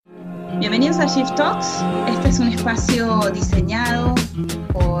Bienvenidos a Shift Talks. Este es un espacio diseñado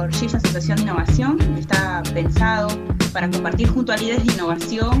por Shift Asociación de Innovación. Está pensado para compartir junto a líderes de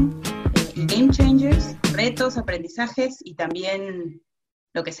innovación y game changers, retos, aprendizajes y también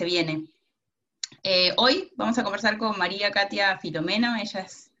lo que se viene. Hoy vamos a conversar con María, Katia, Filomeno. Ella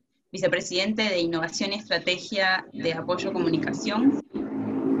es vicepresidente de Innovación y Estrategia de APOYO Comunicación.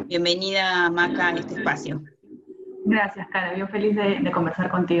 Bienvenida, Maca, a este espacio. Gracias, Cara. Yo feliz de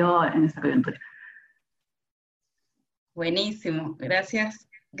conversar contigo en esta coyuntura. Buenísimo. Gracias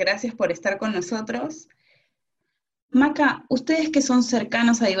por estar con nosotros. Maca, ustedes que son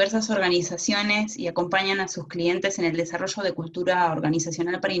cercanos a diversas organizaciones y acompañan a sus clientes en el desarrollo de cultura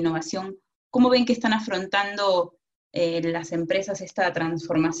organizacional para innovación, ¿cómo ven que están afrontando las empresas esta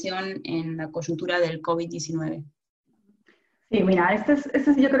transformación en la coyuntura del COVID-19? Sí, mira,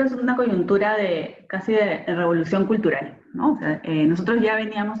 yo creo que es una coyuntura casi de revolución cultural, ¿no? O sea, nosotros ya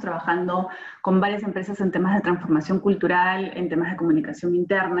veníamos trabajando con varias empresas en temas de transformación cultural, en temas de comunicación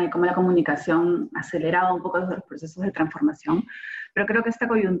interna y cómo la comunicación aceleraba un poco los procesos de transformación, pero creo que esta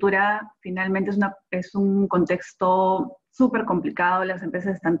coyuntura finalmente es un contexto súper complicado, las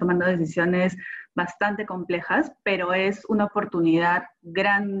empresas están tomando decisiones bastante complejas, pero es una oportunidad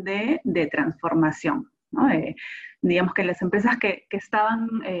grande de transformación, ¿no? Digamos que las empresas que estaban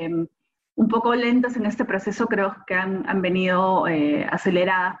un poco lentas en este proceso creo que han venido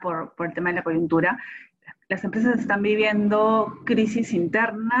aceleradas por el tema de la coyuntura. Las empresas están viviendo crisis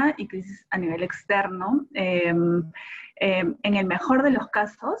interna y crisis a nivel externo. En el mejor de los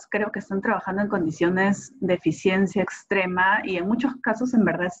casos, creo que están trabajando en condiciones de eficiencia extrema y en muchos casos en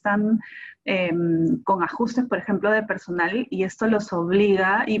verdad están con ajustes, por ejemplo, de personal, y esto los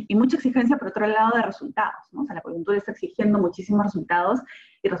obliga, y mucha exigencia por otro lado de resultados, ¿no? O sea, la coyuntura está exigiendo muchísimos resultados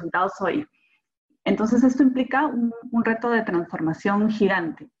y resultados hoy. Entonces esto implica un reto de transformación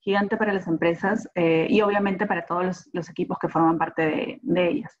gigante para las empresas y obviamente para todos los equipos que forman parte de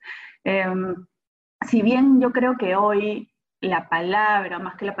ellas. Si bien yo creo que hoy la palabra,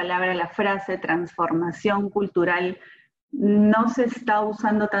 más que la palabra, la frase transformación cultural no se está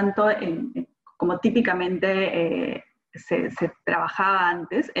usando tanto como típicamente se trabajaba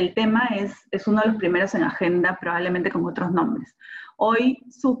antes, el tema es uno de los primeros en agenda, probablemente con otros nombres. Hoy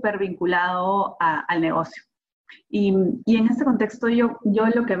súper vinculado al negocio. Y en este contexto yo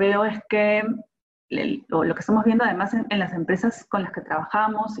lo que veo es que lo que estamos viendo además en las empresas con las que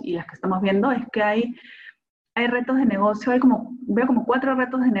trabajamos y las que estamos viendo es que hay retos de negocio, veo como 4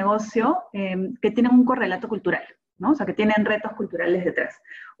 retos de negocio que tienen un correlato cultural, ¿no? O sea, que tienen retos culturales detrás.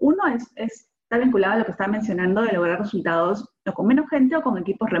 Uno está vinculado a lo que estaba mencionando de lograr resultados o con menos gente o con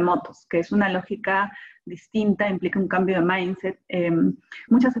equipos remotos, que es una lógica distinta, implica un cambio de mindset.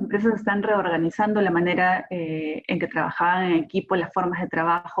 Muchas empresas están reorganizando la manera en que trabajaban en equipo, las formas de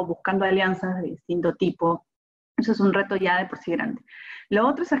trabajo, buscando alianzas de distinto tipo. Eso es un reto ya de por sí grande. Lo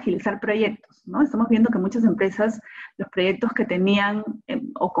otro es agilizar proyectos, ¿no? Estamos viendo que muchas empresas, los proyectos que tenían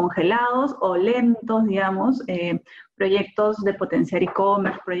o congelados o lentos, digamos, proyectos de potenciar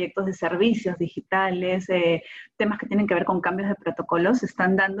e-commerce, proyectos de servicios digitales, temas que tienen que ver con cambios de protocolos, se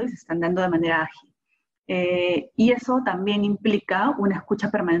están dando y se están dando de manera ágil. Y eso también implica una escucha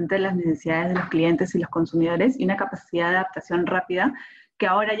permanente de las necesidades de los clientes y los consumidores y una capacidad de adaptación rápida que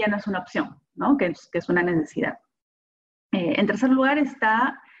ahora ya no es una opción, ¿no? Que es una necesidad. En tercer lugar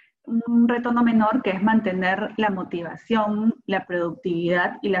está un reto no menor, que es mantener la motivación, la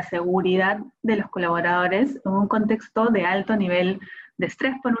productividad y la seguridad de los colaboradores en un contexto de alto nivel de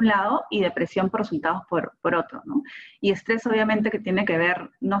estrés por un lado y de presión por resultados por otro, ¿no? Y estrés obviamente que tiene que ver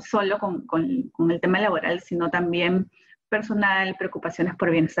no solo con el tema laboral, sino también personal, preocupaciones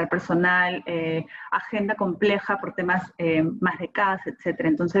por bienestar personal, agenda compleja por temas más de casa, etcétera.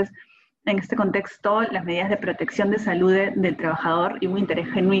 Entonces, en este contexto, las medidas de protección de salud del trabajador y un interés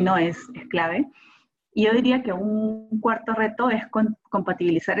genuino es clave. Y yo diría que un cuarto reto es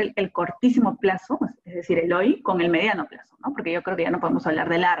compatibilizar el cortísimo plazo, es decir, el hoy, con el mediano plazo, ¿no? Porque yo creo que ya no podemos hablar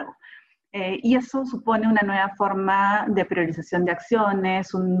de largo. Y eso supone una nueva forma de priorización de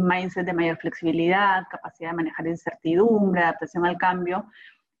acciones, un mindset de mayor flexibilidad, capacidad de manejar incertidumbre, adaptación al cambio.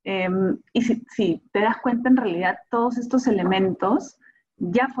 Y si te das cuenta, en realidad, todos estos elementos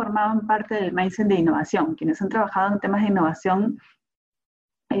ya formaban parte del mindset de innovación. Quienes han trabajado en temas de innovación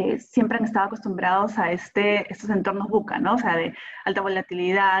siempre han estado acostumbrados a estos entornos VUCA, ¿no? O sea, de alta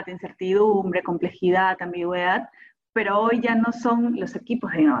volatilidad, incertidumbre, complejidad, ambigüedad, pero hoy ya no son los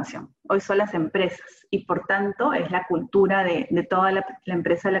equipos de innovación, hoy son las empresas, y por tanto es la cultura de toda la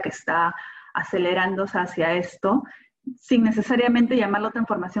empresa la que está acelerándose hacia esto, sin necesariamente llamarlo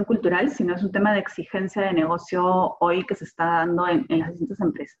transformación cultural, sino es un tema de exigencia de negocio hoy que se está dando en las distintas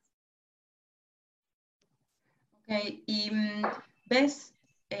empresas. Y ves,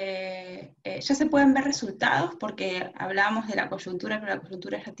 ya se pueden ver resultados porque hablábamos de la coyuntura, pero la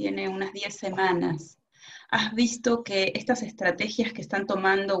coyuntura ya tiene unas 10 semanas. ¿Has visto que estas estrategias que están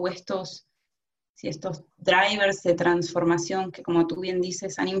tomando o estos drivers de transformación que, como tú bien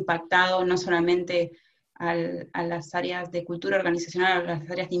dices, han impactado no solamente a las áreas de cultura organizacional, a las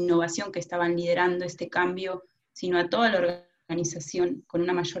áreas de innovación que estaban liderando este cambio, sino a toda la organización con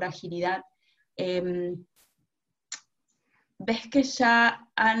una mayor agilidad? ¿Ves que ya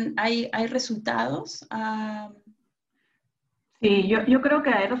hay resultados? Sí, yo creo que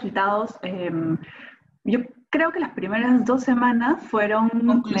hay resultados. Yo creo que las primeras 2 semanas fueron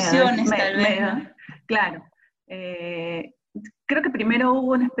Conclusiones, tal vez, ¿no? claro. Creo que primero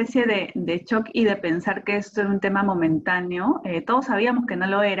hubo una especie de shock y de pensar que esto era un tema momentáneo. Todos sabíamos que no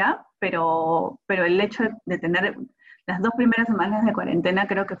lo era, pero el hecho de tener las 2 primeras semanas de cuarentena,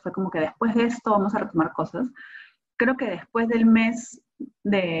 creo que fue como que después de esto vamos a retomar cosas. Creo que después del mes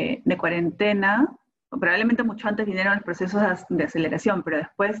de cuarentena, probablemente mucho antes vinieron los procesos de aceleración, pero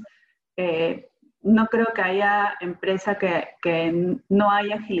después no creo que haya empresa que no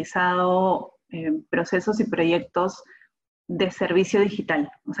haya agilizado procesos y proyectos de servicio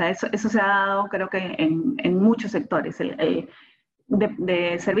digital. O sea, eso se ha dado creo que en muchos sectores,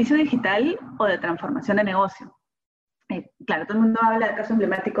 de servicio digital o de transformación de negocio. Claro, todo el mundo habla del caso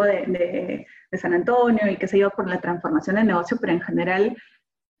emblemático de San Antonio y qué sé yo por la transformación de negocio, pero en general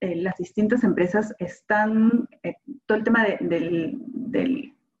las distintas empresas están, todo el tema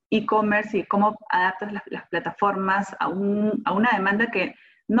del e-commerce y cómo adaptas las plataformas a una demanda que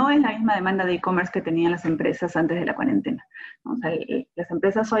no es la misma demanda de e-commerce que tenían las empresas antes de la cuarentena, ¿no? O sea, las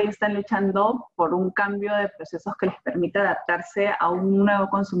empresas hoy están luchando por un cambio de procesos que les permita adaptarse a un nuevo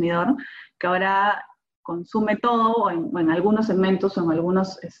consumidor que ahora consume todo, o en algunos segmentos, o en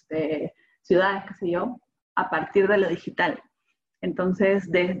algunas ciudades, qué sé yo, a partir de lo digital. Entonces,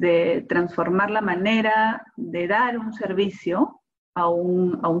 desde transformar la manera de dar un servicio a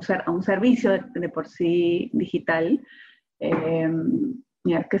un servicio de por sí digital,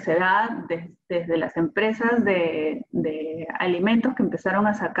 que se da desde las empresas de alimentos que empezaron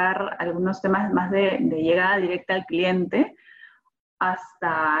a sacar algunos temas más de llegada directa al cliente,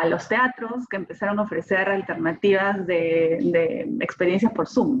 hasta los teatros que empezaron a ofrecer alternativas de experiencias por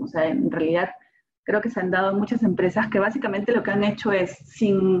Zoom. O sea, en realidad creo que se han dado muchas empresas que básicamente lo que han hecho es,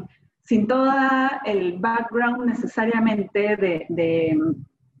 sin todo el background necesariamente de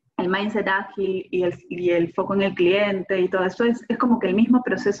el mindset ágil y el foco en el cliente y todo eso, es como que el mismo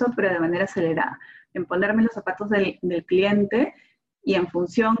proceso, pero de manera acelerada. En ponerme los zapatos del cliente y en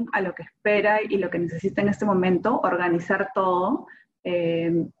función a lo que espera y lo que necesita en este momento, organizar todo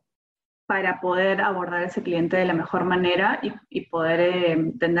para poder abordar a ese cliente de la mejor manera y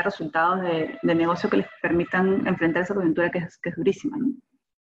poder tener resultados de negocio que les permitan enfrentar esa coyuntura que es durísima, ¿no?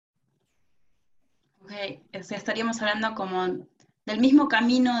 Okay. O sea, estaríamos hablando como del mismo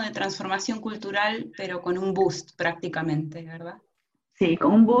camino de transformación cultural, pero con un boost prácticamente, ¿verdad? Sí,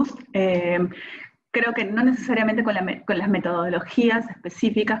 con un boost. Creo que no necesariamente con las metodologías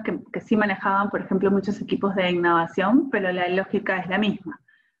específicas que sí manejaban, por ejemplo, muchos equipos de innovación, pero la lógica es la misma,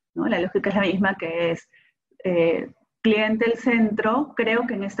 ¿no? La lógica es la misma, que es cliente al centro. Creo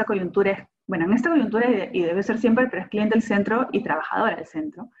que en esta coyuntura es, bueno, en esta coyuntura y debe ser siempre, pero es cliente al centro y trabajador al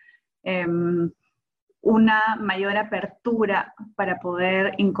centro. Una mayor apertura para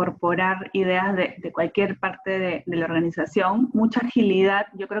poder incorporar ideas de cualquier parte de la organización, mucha agilidad.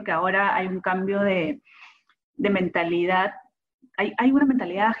 Yo creo que ahora hay un cambio de mentalidad. Hay una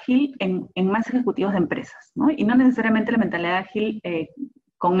mentalidad ágil en más ejecutivos de empresas, ¿no? Y no necesariamente la mentalidad ágil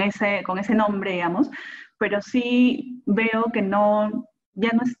con ese nombre, digamos, pero sí veo que ya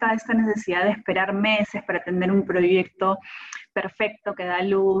no está esta necesidad de esperar meses para tener un proyecto perfecto que da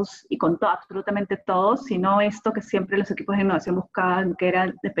luz y con todo, absolutamente todo, sino esto que siempre los equipos de innovación buscaban, que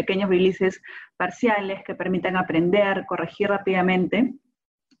eran de pequeños releases parciales que permitan aprender, corregir rápidamente.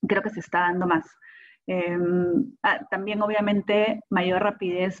 Creo que se está dando más. También, obviamente, mayor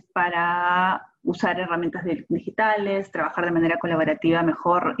rapidez para usar herramientas digitales, trabajar de manera colaborativa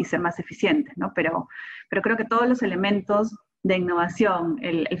mejor y ser más eficientes, ¿no? Pero creo que todos los elementos de innovación,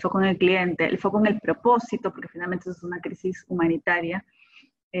 el foco en el cliente, el foco en el propósito, porque finalmente eso es una crisis humanitaria,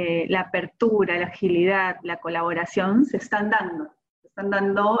 la apertura, la agilidad, la colaboración, se están dando.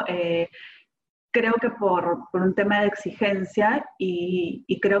 Creo que por un tema de exigencia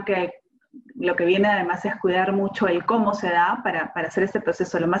y creo que lo que viene además es cuidar mucho el cómo se da para hacer este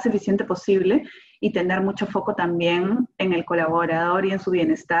proceso lo más eficiente posible y tener mucho foco también en el colaborador y en su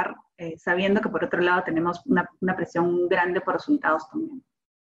bienestar, sabiendo que por otro lado tenemos una presión grande por resultados también.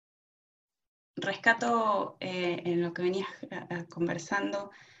 rescato en lo que venías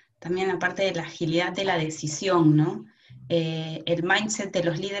conversando, también la parte de la agilidad de la decisión, ¿no? El mindset de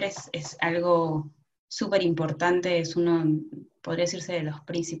los líderes es algo súper importante, es uno, podría decirse, de los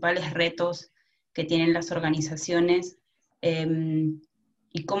principales retos que tienen las organizaciones.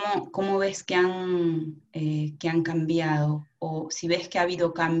 ¿Y cómo ves que han cambiado? O si ves que ha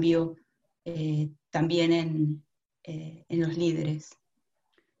habido cambio también en los líderes.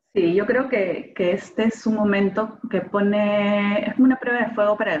 Sí, yo creo que este es un momento que es una prueba de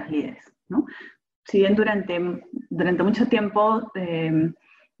fuego para los líderes, ¿no? Si bien durante mucho tiempo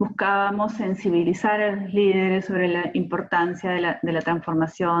buscábamos sensibilizar a los líderes sobre la importancia de la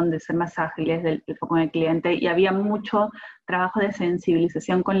transformación, de ser más ágiles, del foco en el cliente, y había mucho trabajo de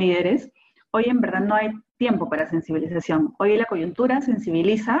sensibilización con líderes, hoy en verdad no hay tiempo para sensibilización. Hoy la coyuntura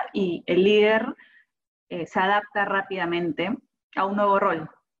sensibiliza y el líder se adapta rápidamente a un nuevo rol,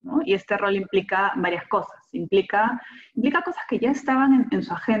 ¿no? Y este rol implica varias cosas. Implica cosas que ya estaban en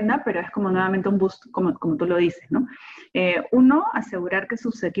su agenda, pero es como nuevamente un boost, como tú lo dices, ¿no? Uno, asegurar que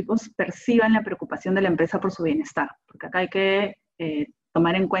sus equipos perciban la preocupación de la empresa por su bienestar, porque acá hay que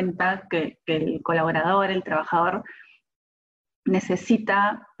tomar en cuenta que el colaborador, el trabajador,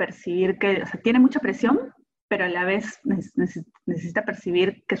 necesita percibir que, o sea, tiene mucha presión, pero a la vez necesita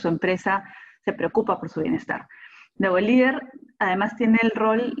percibir que su empresa se preocupa por su bienestar. Luego, el líder además tiene el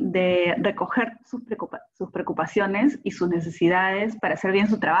rol de recoger sus preocupaciones y sus necesidades para hacer bien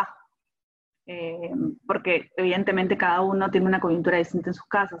su trabajo. Porque evidentemente cada uno tiene una coyuntura distinta en sus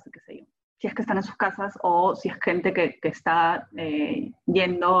casas, qué sé yo. Si es que están en sus casas o si es gente que está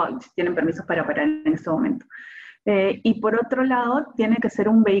yendo, si tienen permisos para operar en este momento. Y por otro lado, tiene que ser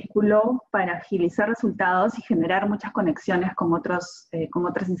un vehículo para agilizar resultados y generar muchas conexiones con otras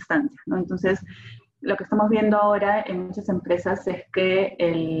instancias, ¿no? Entonces, lo que estamos viendo ahora en muchas empresas es que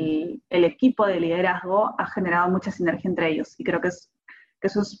el equipo de liderazgo ha generado mucha sinergia entre ellos. Y creo que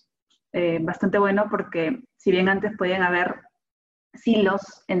eso es bastante bueno porque si bien antes podían haber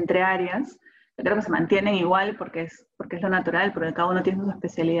silos entre áreas, yo creo que se mantienen igual porque es lo natural, porque cada uno tiene su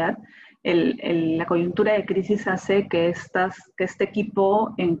especialidad. La coyuntura de crisis hace que este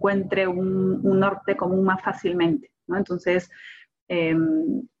equipo encuentre un norte común más fácilmente, ¿no? Entonces,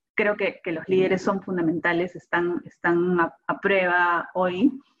 creo que los líderes son fundamentales, están a prueba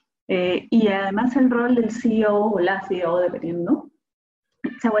hoy. Y además el rol del CEO o la CEO, dependiendo,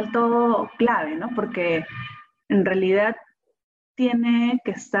 se ha vuelto clave, ¿no? Porque en realidad tiene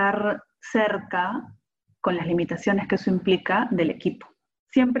que estar cerca, con las limitaciones que eso implica, del equipo.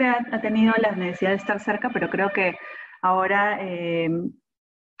 Siempre ha tenido la necesidad de estar cerca, pero creo que ahora es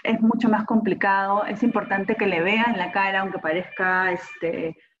mucho más complicado. Es importante que le vea en la cara, aunque parezca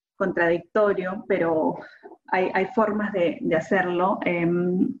contradictorio, pero hay formas de hacerlo.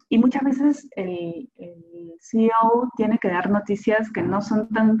 Y muchas veces el CEO tiene que dar noticias que no son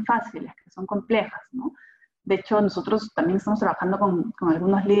tan fáciles, que son complejas, ¿no? De hecho, nosotros también estamos trabajando con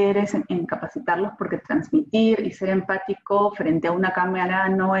algunos líderes en capacitarlos porque transmitir y ser empático frente a una cámara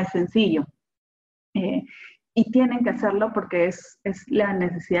no es sencillo. Y tienen que hacerlo porque es la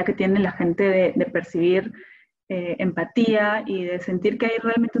necesidad que tiene la gente de percibir empatía y de sentir que hay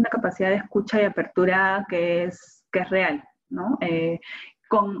realmente una capacidad de escucha y apertura que es real, ¿no?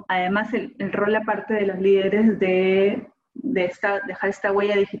 Con además el rol aparte de los líderes de dejar esta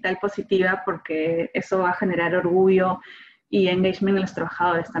huella digital positiva, porque eso va a generar orgullo y engagement en los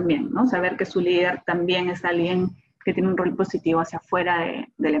trabajadores también, ¿no? Saber que su líder también es alguien que tiene un rol positivo hacia afuera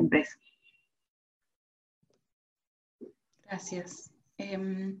de la empresa. Gracias.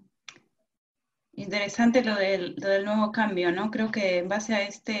 Interesante lo del nuevo cambio, ¿no? Creo que en base a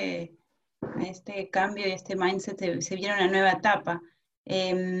este cambio y este mindset se viene una nueva etapa.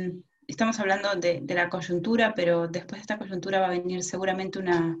 Estamos hablando de la coyuntura, pero después de esta coyuntura va a venir seguramente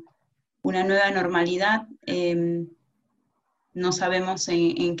una nueva normalidad. No sabemos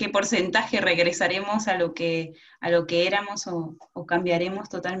en qué porcentaje regresaremos a lo que éramos o cambiaremos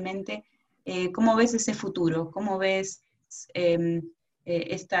totalmente. ¿Cómo ves ese futuro? ¿Cómo ves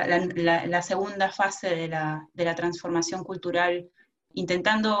la segunda fase de la transformación cultural,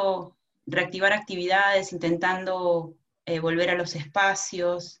 intentando reactivar actividades, intentando volver a los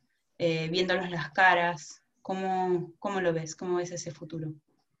espacios, viéndolos las caras? ¿Cómo lo ves? ¿Cómo ves ese futuro?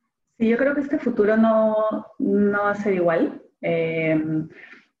 Sí, yo creo que este futuro no va a ser igual.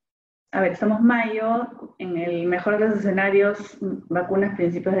 A ver, estamos mayo, en el mejor de los escenarios, vacunas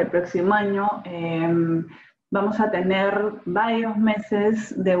principios del próximo año. Vamos a tener varios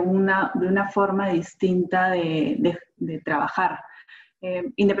meses de una forma distinta de trabajar.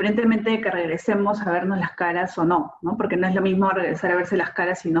 independientemente de que regresemos a vernos las caras o no, ¿no? Porque no es lo mismo regresar a verse las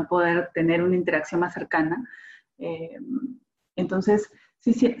caras y no poder tener una interacción más cercana. Entonces,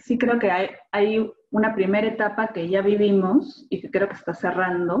 sí creo que hay una primera etapa que ya vivimos y que creo que está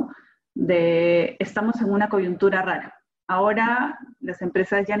cerrando, estamos en una coyuntura rara. Ahora las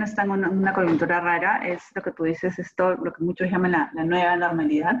empresas ya no están en una coyuntura rara, es lo que tú dices, esto, lo que muchos llaman la nueva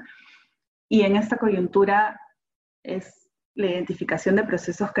normalidad. Y en esta coyuntura es la identificación de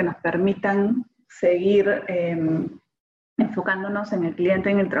procesos que nos permitan seguir enfocándonos en el cliente,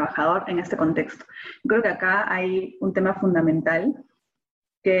 en el trabajador, en este contexto. Yo creo que acá hay un tema fundamental,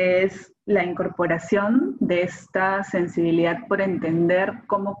 que es la incorporación de esta sensibilidad por entender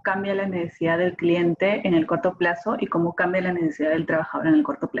cómo cambia la necesidad del cliente en el corto plazo y cómo cambia la necesidad del trabajador en el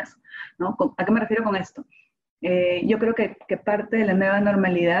corto plazo, ¿no? ¿A qué me refiero con esto? Yo creo que parte de la nueva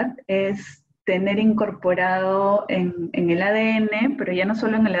normalidad es tener incorporado en el ADN, pero ya no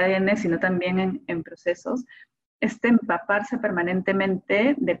solo en el ADN, sino también en procesos, empaparse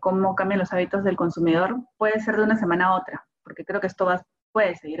permanentemente de cómo cambian los hábitos del consumidor, puede ser de una semana a otra, porque creo que esto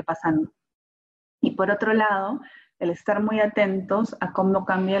puede seguir pasando. Y por otro lado, el estar muy atentos a cómo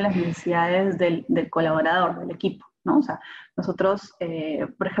cambian las necesidades del colaborador, del equipo, ¿no? O sea, nosotros,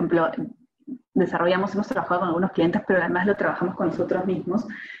 por ejemplo, hemos trabajado con algunos clientes, pero además lo trabajamos con nosotros mismos,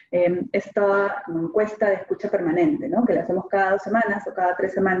 esta encuesta de escucha permanente, ¿no? Que la hacemos cada 2 semanas o cada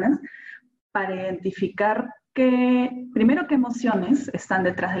 3 semanas, para identificar primero qué emociones están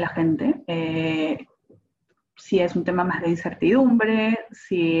detrás de la gente, si es un tema más de incertidumbre,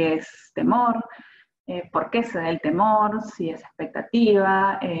 si es temor, por qué se da el temor, si es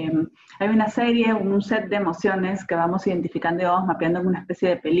expectativa. Hay una serie, un set de emociones que vamos identificando y vamos mapeando en una especie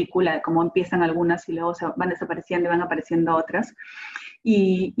de película de cómo empiezan algunas y luego se van desapareciendo y van apareciendo otras.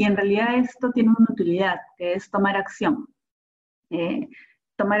 Y en realidad esto tiene una utilidad, que es tomar acción.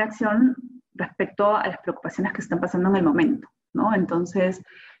 Tomar acción respecto a las preocupaciones que están pasando en el momento, ¿no? Entonces,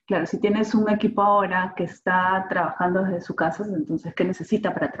 claro, si tienes un equipo ahora que está trabajando desde sus casas, entonces, ¿qué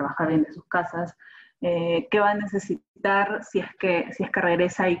necesita para trabajar bien de sus casas? ¿Qué va a necesitar si es que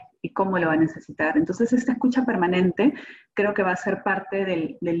regresa y cómo lo va a necesitar? Entonces, esta escucha permanente creo que va a ser parte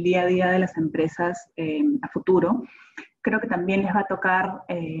del día a día de las empresas a futuro. Creo que también les va a tocar,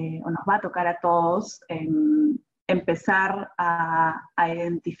 o nos va a tocar a todos, empezar a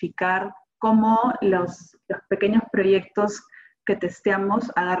identificar cómo los pequeños proyectos que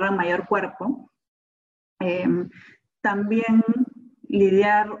testeamos agarran mayor cuerpo. También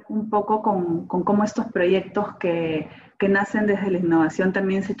lidiar un poco con cómo estos proyectos que nacen desde la innovación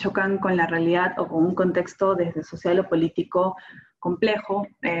también se chocan con la realidad o con un contexto desde social o político complejo,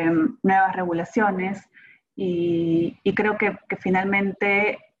 nuevas regulaciones, y creo que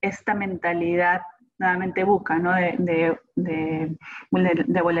finalmente esta mentalidad nuevamente busca, ¿no? de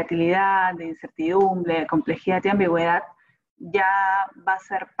volatilidad, de incertidumbre, de complejidad y ambigüedad, ya va a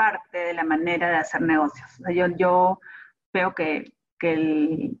ser parte de la manera de hacer negocios. O sea, yo veo que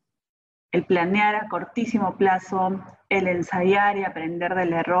el planear a cortísimo plazo, el ensayar y aprender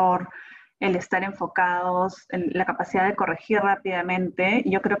del error, el estar enfocados, la capacidad de corregir rápidamente,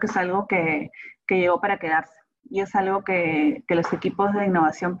 yo creo que es algo que llegó para quedarse. Y es algo que los equipos de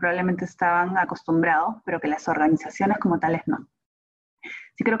innovación probablemente estaban acostumbrados, pero que las organizaciones como tales no.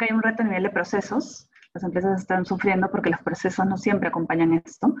 Sí creo que hay un reto a nivel de procesos. Las empresas están sufriendo porque los procesos no siempre acompañan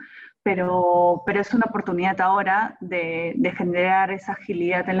esto, pero es una oportunidad ahora de generar esa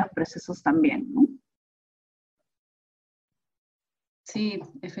agilidad en los procesos también, ¿no? Sí,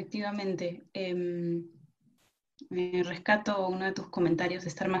 efectivamente. Me rescato uno de tus comentarios de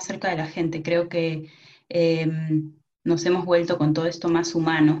estar más cerca de la gente. Creo que nos hemos vuelto con todo esto más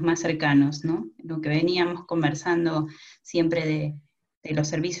humanos, más cercanos, ¿no? Lo que veníamos conversando siempre de los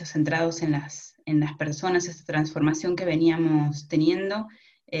servicios centrados en las personas, esta transformación que veníamos teniendo,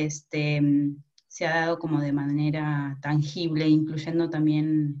 se ha dado como de manera tangible, incluyendo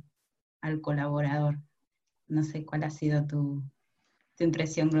también al colaborador. No sé cuál ha sido tu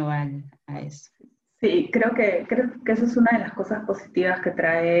impresión global a eso. Sí, creo que eso es una de las cosas positivas que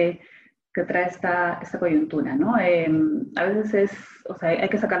trae esta coyuntura, ¿no? A veces o sea, hay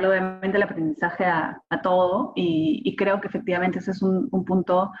que sacarle obviamente el aprendizaje a todo y creo que efectivamente ese es un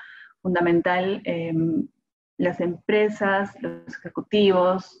punto fundamental. Las empresas, los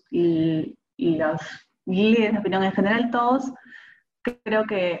ejecutivos y los líderes de opinión en general, todos, creo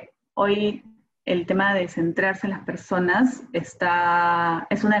que hoy el tema de centrarse en las personas es una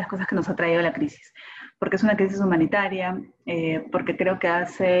de las cosas que nos ha traído la crisis, porque es una crisis humanitaria, porque creo que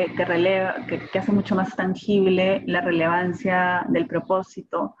hace mucho más tangible la relevancia del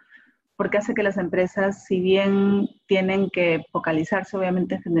propósito, porque hace que las empresas, si bien tienen que focalizarse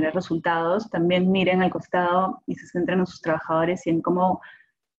obviamente en generar resultados, también miren al costado y se centren en sus trabajadores y en cómo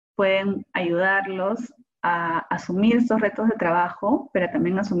pueden ayudarlos a asumir estos retos de trabajo, pero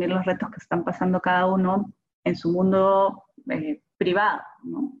también asumir los retos que están pasando cada uno en su mundo privado,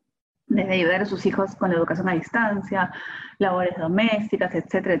 ¿no? Desde ayudar a sus hijos con la educación a distancia, labores domésticas,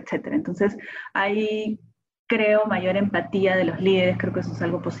 etcétera, etcétera. Entonces, hay, creo, mayor empatía de los líderes, creo que eso es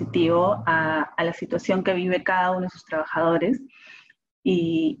algo positivo, a la situación que vive cada uno de sus trabajadores.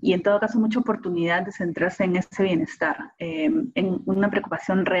 Y en todo caso mucha oportunidad de centrarse en ese bienestar, en una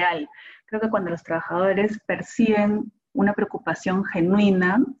preocupación real. Creo que cuando los trabajadores perciben una preocupación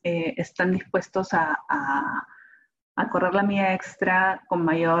genuina, están dispuestos a correr la milla extra con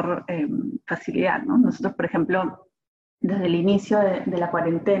mayor facilidad, ¿no? Nosotros, por ejemplo, desde el inicio de la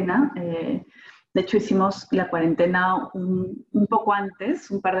cuarentena, de hecho hicimos la cuarentena un poco antes,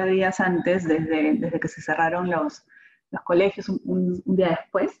 un par de días antes, desde que se cerraron los colegios un día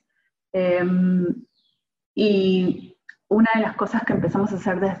después. Y una de las cosas que empezamos a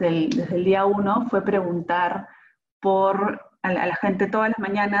hacer desde el día 1 fue preguntar a la gente todas las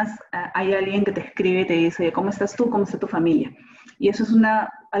mañanas. Hay alguien que te escribe y te dice, oye, ¿cómo estás tú? ¿Cómo está tu familia? Y eso es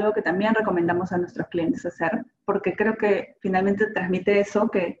algo que también recomendamos a nuestros clientes hacer, porque creo que finalmente transmite eso,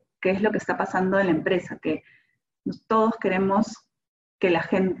 que es lo que está pasando en la empresa, que todos queremos que la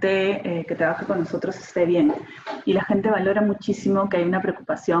gente que trabaja con nosotros esté bien. Y la gente valora muchísimo que hay una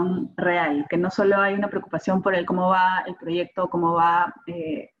preocupación real, que no solo hay una preocupación por cómo va el proyecto, cómo va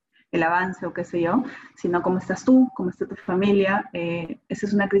el avance o qué sé yo, sino cómo estás tú, cómo está tu familia. Esa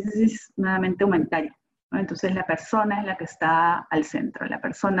es una crisis nuevamente humanitaria, ¿no? Entonces la persona es la que está al centro, la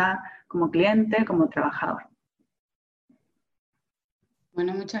persona como cliente, como trabajador.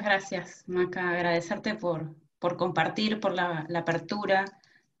 Bueno, muchas gracias, Maca. Agradecerte por compartir, por la apertura,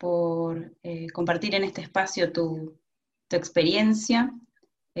 por compartir en este espacio tu experiencia.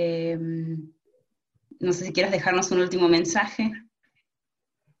 No sé si quieres dejarnos un último mensaje.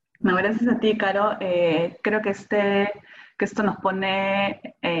 No, gracias a ti, Caro. Creo que esto nos pone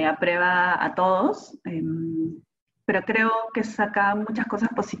a prueba a todos, pero creo que saca muchas cosas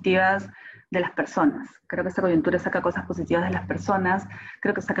positivas de las personas. Creo que esta coyuntura saca cosas positivas de las personas,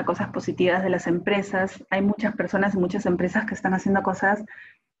 creo que saca cosas positivas de las empresas. Hay muchas personas y muchas empresas que están haciendo cosas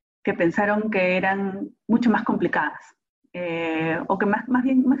que pensaron que eran mucho más complicadas, o que más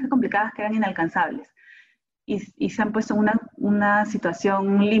que complicadas, que eran inalcanzables. Y se han puesto en una situación,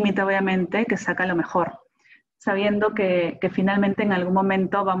 un límite obviamente, que saca lo mejor, sabiendo que finalmente en algún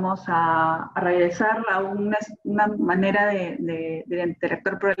momento vamos a regresar a una manera de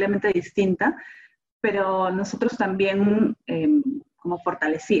interactuar probablemente distinta, pero nosotros también como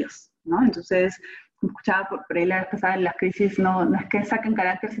fortalecidos, ¿no? Entonces, escuchaba por ahí la vez pasada, las crisis no es que saquen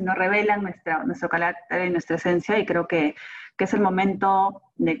carácter, sino revelan nuestro carácter y nuestra esencia, y creo que es el momento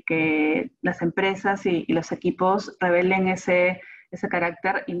de que las empresas y los equipos revelen ese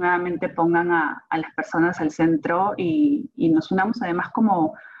carácter y nuevamente pongan a las personas al centro, y nos unamos además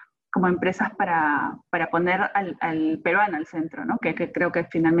como empresas para poner al peruano al centro, ¿no? Que creo que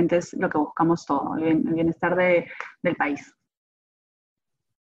finalmente es lo que buscamos todo, el bienestar del país.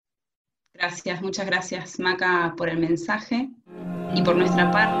 Gracias, muchas gracias, Maca, por el mensaje. Y por nuestra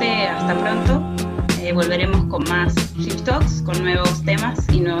parte, hasta pronto. Volveremos con más Shift Talks, con nuevos temas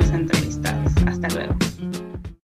y nuevos entrevistados. Hasta luego.